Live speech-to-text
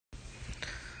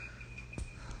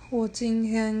我今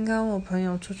天跟我朋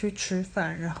友出去吃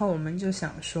饭，然后我们就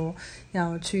想说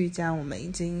要去一家我们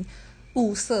已经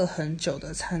物色很久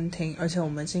的餐厅，而且我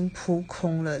们已经扑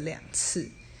空了2次。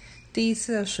第一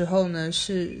次的时候呢，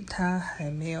是他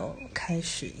还没有开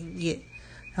始营业，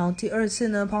然后第2次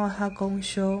呢，碰到他公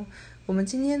休。我们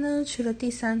今天呢去了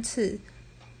第3次，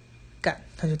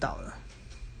他就倒了，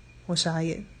我傻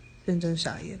眼，认真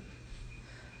傻眼。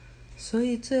所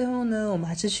以最后呢，我们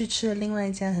还是去吃了另外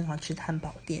一家很好吃的汉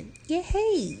堡店，耶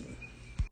嘿！